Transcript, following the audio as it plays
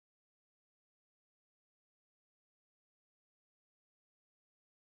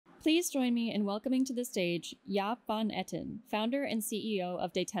Please join me in welcoming to the stage Jaap van Etten, founder and CEO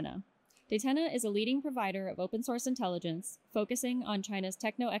of Datenna. Datenna is a leading provider of open source intelligence, focusing on China's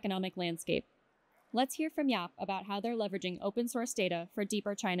techno-economic landscape. Let's hear from Jaap about how they're leveraging open source data for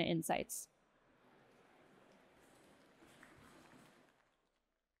deeper China insights.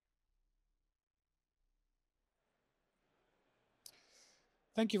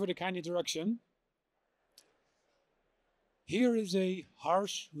 Thank you for the kind introduction. Here is a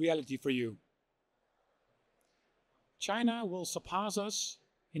harsh reality for you. China will surpass us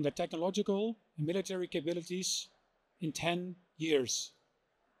in their technological and military capabilities in 10 years.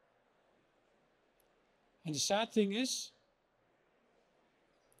 And the sad thing is,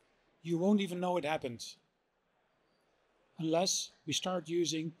 you won't even know it happened unless we start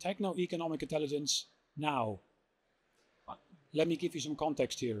using techno-economic intelligence now. Let me give you some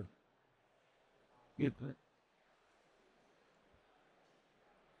context here.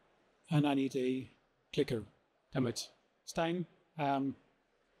 And I need a clicker. Damn it. Stijn,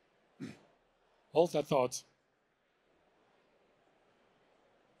 hold that thought.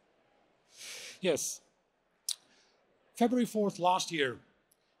 Yes. February 4th last year,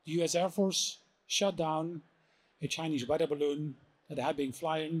 the US Air Force shut down a Chinese weather balloon that had been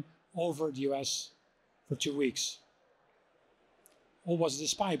flying over the US for 2 weeks. Or was it a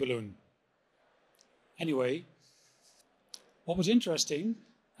spy balloon? Anyway, what was interesting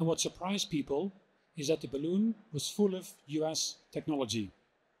and what surprised people is that the balloon was full of US technology,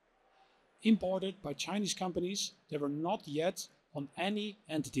 imported by Chinese companies that were not yet on any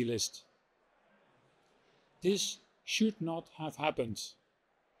entity list. This should not have happened.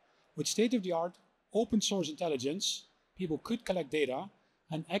 With state-of-the-art open source intelligence, people could collect data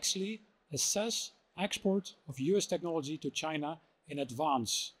and actually assess export of US technology to China in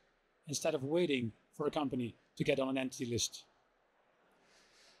advance, instead of waiting for a company to get on an entity list.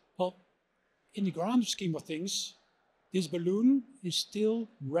 Well, in the grand scheme of things, this balloon is still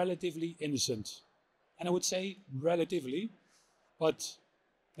relatively innocent. And I would say relatively, but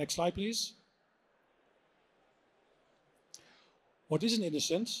next slide please. What isn't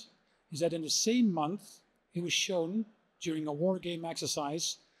innocent is that in the same month, it was shown during a war game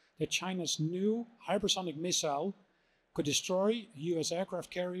exercise that China's new hypersonic missile could destroy a US aircraft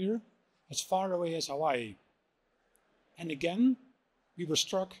carrier as far away as Hawaii. And again, we were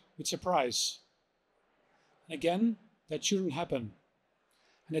struck with surprise. And again, that shouldn't happen.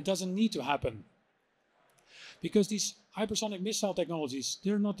 And it doesn't need to happen. Because these hypersonic missile technologies,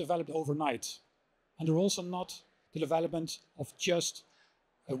 they're not developed overnight. And they're also not the development of just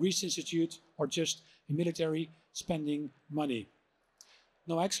a research institute or just a military spending money.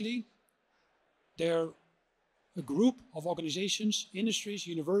 No, actually, they're a group of organizations, industries,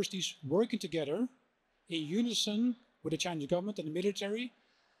 universities working together in unison with the Chinese government and the military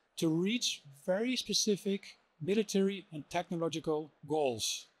to reach very specific military and technological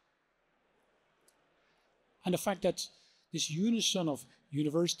goals. And the fact that this unison of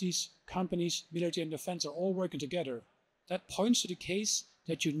universities, companies, military and defense are all working together, that points to the case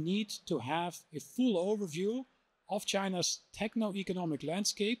that you need to have a full overview of China's techno-economic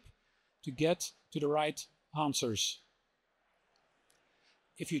landscape to get to the right answers.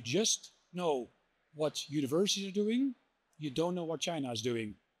 If you just know what universities are doing, you don't know what China is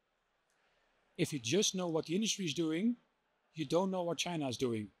doing. If you just know what the industry is doing, you don't know what China is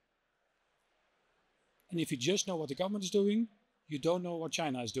doing. And if you just know what the government is doing, you don't know what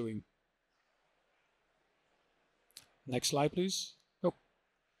China is doing. Next slide, please. Oh.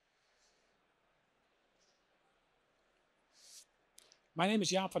 My name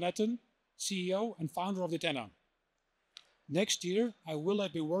is Jaap van Etten, CEO and founder of Datenna. Next year, I will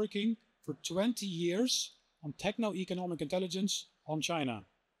have been working for 20 years on techno-economic intelligence on China.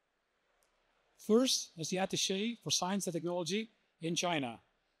 First, as the attaché for science and technology in China,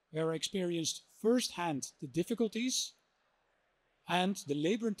 where I experienced firsthand the difficulties and the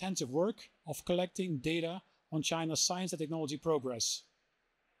labor-intensive work of collecting data on China's science and technology progress.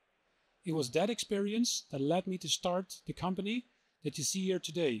 It was that experience that led me to start the company that you see here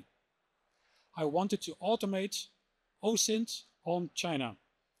today. I wanted to automate OSINT on China.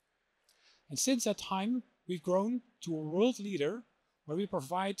 And since that time, we've grown to a world leader where we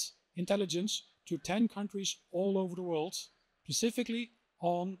provide intelligence to 10 countries all over the world, specifically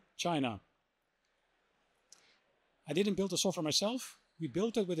on China. I didn't build the software myself. We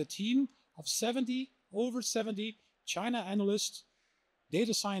built it with a team of over 70 China analysts,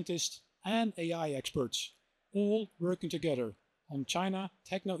 data scientists, and AI experts, all working together on China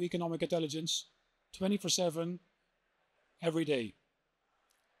techno-economic intelligence 24/7 every day.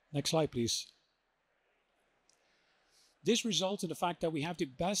 Next slide, please. This results in the fact that we have the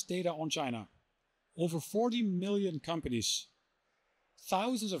best data on China. Over 40 million companies,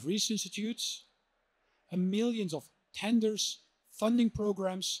 thousands of research institutes, and millions of tenders, funding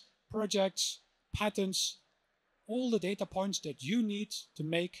programs, projects, patents, all the data points that you need to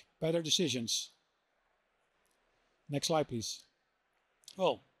make better decisions. Next slide, please.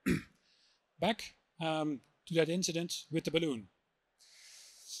 Well, back to that incident with the balloon.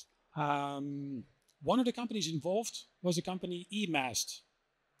 One of the companies involved was the company eMast.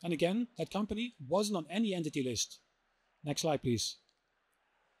 And again, that company wasn't on any entity list. Next slide, please.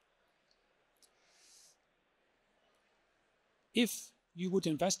 If you would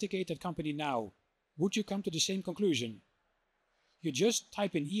investigate that company now, would you come to the same conclusion? You just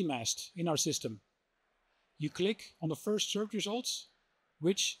type in eMast in our system. You click on the first search results,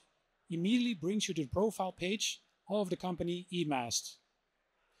 which immediately brings you to the profile page of the company eMast.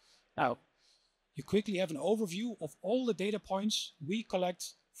 Now, you quickly have an overview of all the data points we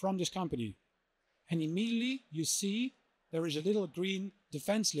collect from this company. And immediately you see there is a little green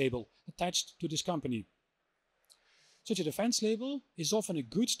defense label attached to this company. Such a defense label is often a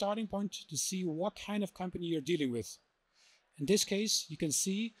good starting point to see what kind of company you're dealing with. In this case, you can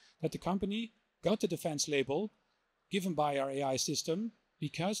see that the company got the defense label given by our AI system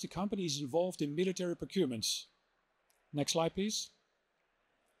because the company is involved in military procurements. Next slide, please.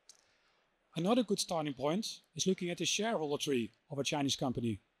 Another good starting point is looking at the shareholder tree of a Chinese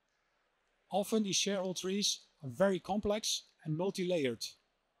company. Often these shareholder trees are very complex and multi-layered.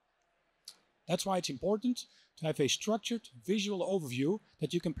 That's why it's important to have a structured visual overview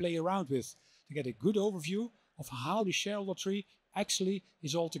that you can play around with to get a good overview of how the shareholder tree actually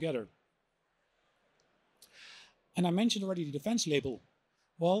is all together. And I mentioned already the defense label.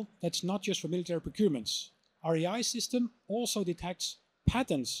 Well, that's not just for military procurements. Our AI system also detects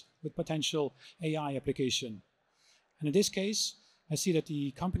patents with potential AI application. And in this case, I see that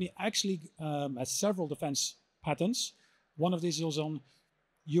the company actually has several defense patents. One of these is on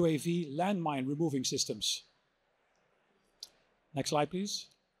UAV landmine removing systems. Next slide, please.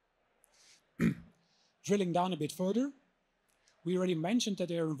 Drilling down a bit further, we already mentioned that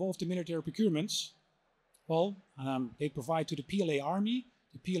they are involved in military procurements. Well, they provide to the PLA Army,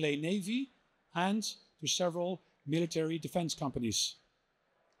 the PLA Navy, and to several military defense companies.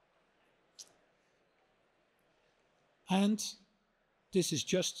 And this is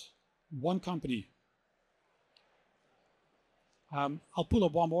just one company. I'll pull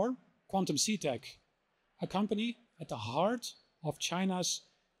up one more, Quantum CTech, a company at the heart of China's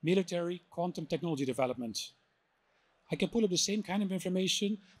military quantum technology development. I can pull up the same kind of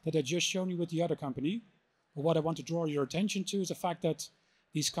information that I just shown you with the other company. But what I want to draw your attention to is the fact that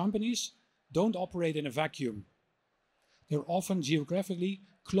these companies don't operate in a vacuum. They're often geographically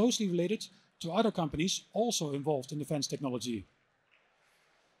closely related to other companies also involved in defense technology.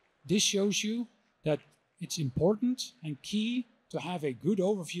 This shows you that it's important and key to have a good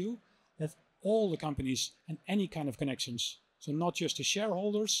overview of all the companies and any kind of connections. So not just the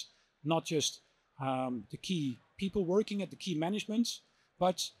shareholders, not just the key people working at the key management,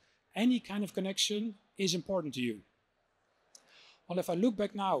 but any kind of connection is important to you. Well, if I look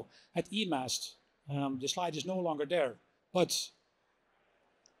back now at eMast, the slide is no longer there, but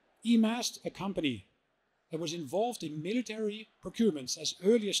eMast, a company that was involved in military procurements as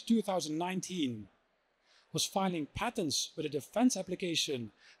early as 2019, was filing patents with a defense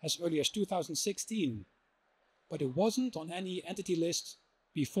application as early as 2016, but it wasn't on any entity list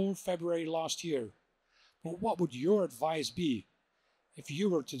before February last year. But what would your advice be if you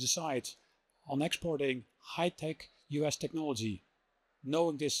were to decide on exporting high-tech US technology,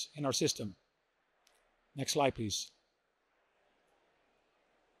 knowing this in our system? Next slide, please.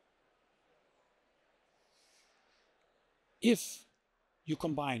 If you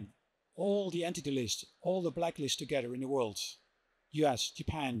combine all the entity lists, all the blacklists together in the world, US,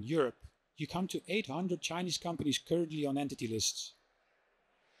 Japan, Europe, you come to 800 Chinese companies currently on entity lists.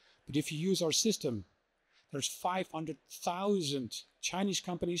 But if you use our system, there's 500,000 Chinese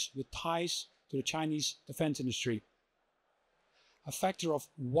companies with ties to the Chinese defense industry. A factor of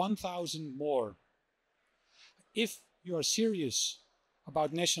 1,000 more. If you are serious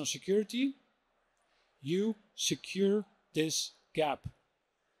about national security, you secure this gap.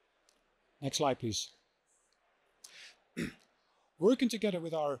 Next slide, please. Working together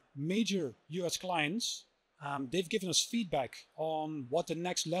with our major US clients, they've given us feedback on what the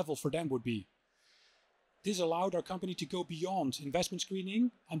next level for them would be. This allowed our company to go beyond investment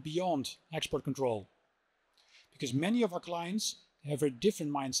screening and beyond export control. Because many of our clients have a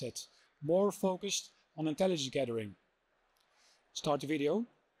different mindset, more focused on intelligence gathering. Start the video.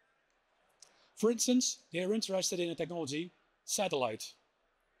 For instance, they are interested in a technology, satellite.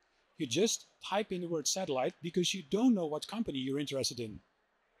 You just type in the word satellite because you don't know what company you're interested in.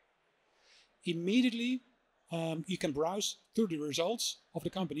 Immediately, you can browse through the results of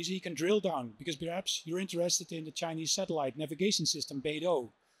the companies. You can drill down because perhaps you're interested in the Chinese satellite navigation system, Beidou,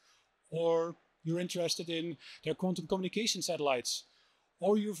 or you're interested in their quantum communication satellites,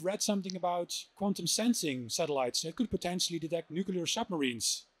 or you've read something about quantum sensing satellites that could potentially detect nuclear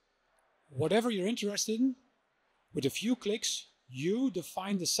submarines. Whatever you're interested in, with a few clicks, you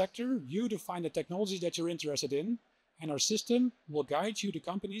define the sector, you define the technology that you're interested in, and our system will guide you to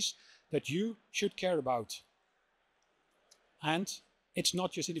companies that you should care about. And it's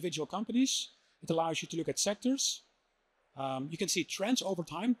not just individual companies. It allows you to look at sectors. You can see trends over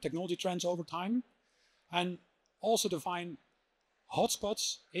time, technology trends over time, and also define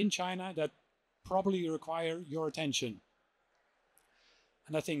hotspots in China that probably require your attention.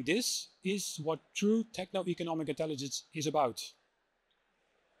 And I think this is what true techno-economic intelligence is about.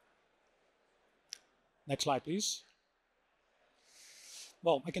 Next slide, please.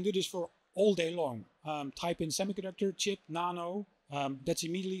 Well, I can do this for all day long. Type in semiconductor, chip, nano. That's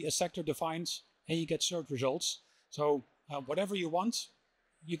immediately a sector defined, and you get search results. So whatever you want,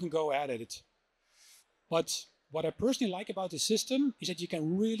 you can go ahead at it. But what I personally like about this system is that you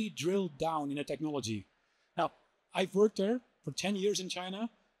can really drill down in a technology. Now, I've worked there for 10 years in China,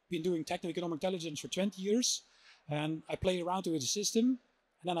 been doing techno-economic intelligence for 20 years, and I play around with the system.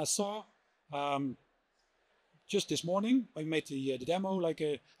 And then I saw, just this morning, I made the demo like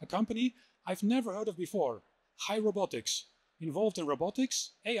a company I've never heard of before, High Robotics. Involved in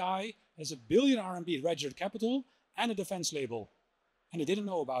robotics, AI has $1 billion RMB registered capital and a defense label. And I didn't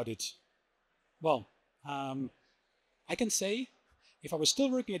know about it. Well, I can say, if I was still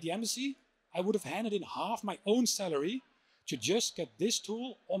working at the embassy, I would have handed in half my own salary to just get this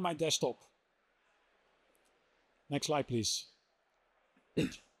tool on my desktop. Next slide, please.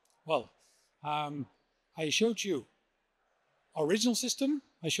 Well, I showed you our original system.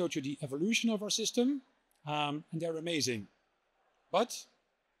 I showed you the evolution of our system, and they're amazing. But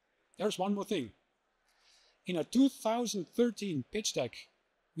there's one more thing. In our 2013 pitch deck,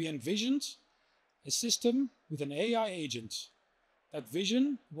 we envisioned a system with an AI agent. That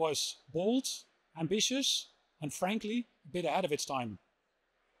vision was bold, ambitious, and frankly, a bit ahead of its time.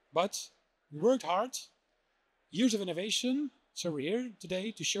 But we worked hard, years of innovation, so we're here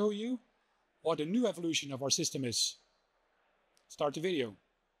today to show you what the new evolution of our system is. Start the video.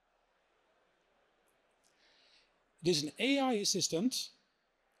 It is an AI assistant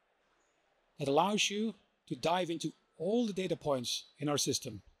that allows you to dive into all the data points in our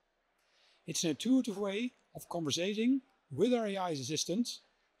system. It's an intuitive way of conversating with our AI assistant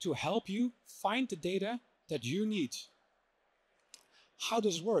to help you find the data that you need. How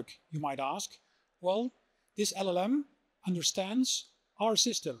does it work, you might ask? Well, this LLM understands our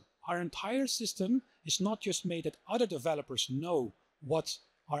system. Our entire system is not just made that other developers know what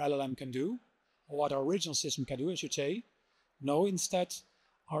our LLM can do, or what our original system can do, I should say. No, instead,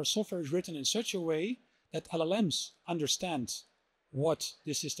 our software is written in such a way that LLMs understand what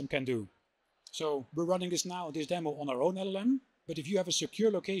this system can do. So we're running this demo on our own LLM, but if you have a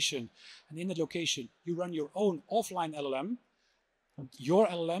secure location, and in that location you run your own offline LLM, your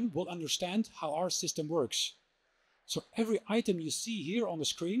LLM will understand how our system works. So every item you see here on the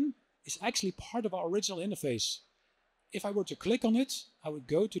screen is actually part of our original interface. If I were to click on it, I would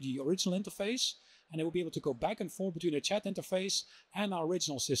go to the original interface, and I will be able to go back and forth between the chat interface and our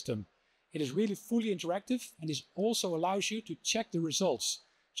original system. It is really fully interactive, and this also allows you to check the results.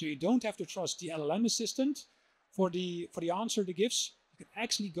 So you don't have to trust the LLM assistant for the answer it gives. You can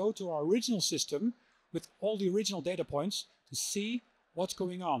actually go to our original system with all the original data points to see what's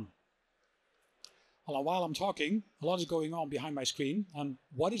going on. While I'm talking, a lot is going on behind my screen. And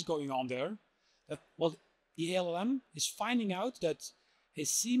what is going on there? Well, the LLM is finding out that a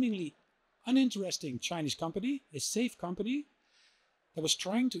seemingly uninteresting Chinese company, a safe company, that was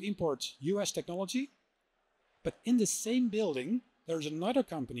trying to import US technology, but in the same building, there's another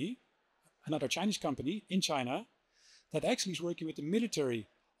company, another Chinese company in China, that actually is working with the military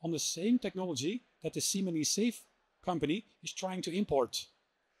on the same technology that the seemingly safe company is trying to import.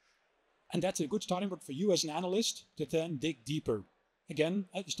 And that's a good starting point for you as an analyst to then dig deeper. Again,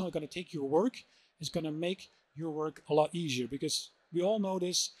 it's not going to take your work, it's going to make your work a lot easier, because we all know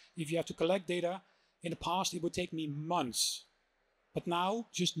this. If you have to collect data, in the past it would take me months, but now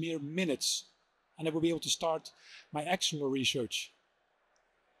just mere minutes, and I will be able to start my actual research.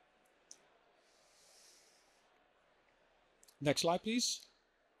 Next slide, please.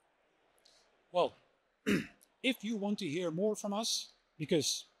 Well, if you want to hear more from us,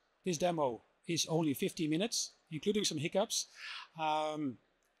 because this demo is only 50 minutes, including some hiccups.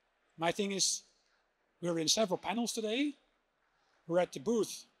 My thing is, we're in several panels today. We're at the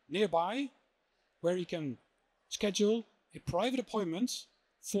booth nearby, where you can schedule a private appointment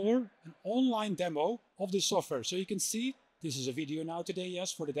for an online demo of this software. So you can see, this is a video now today,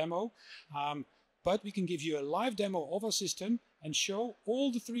 yes, for the demo, but we can give you a live demo of our system and show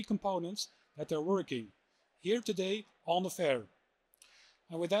all the 3 components that are working here today on the fair.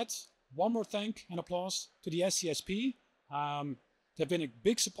 And with that, one more thank and applause to the SCSP. They've been a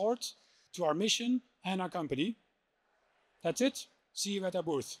big support to our mission and our company. That's it. See you at our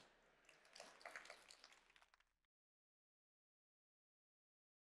booth.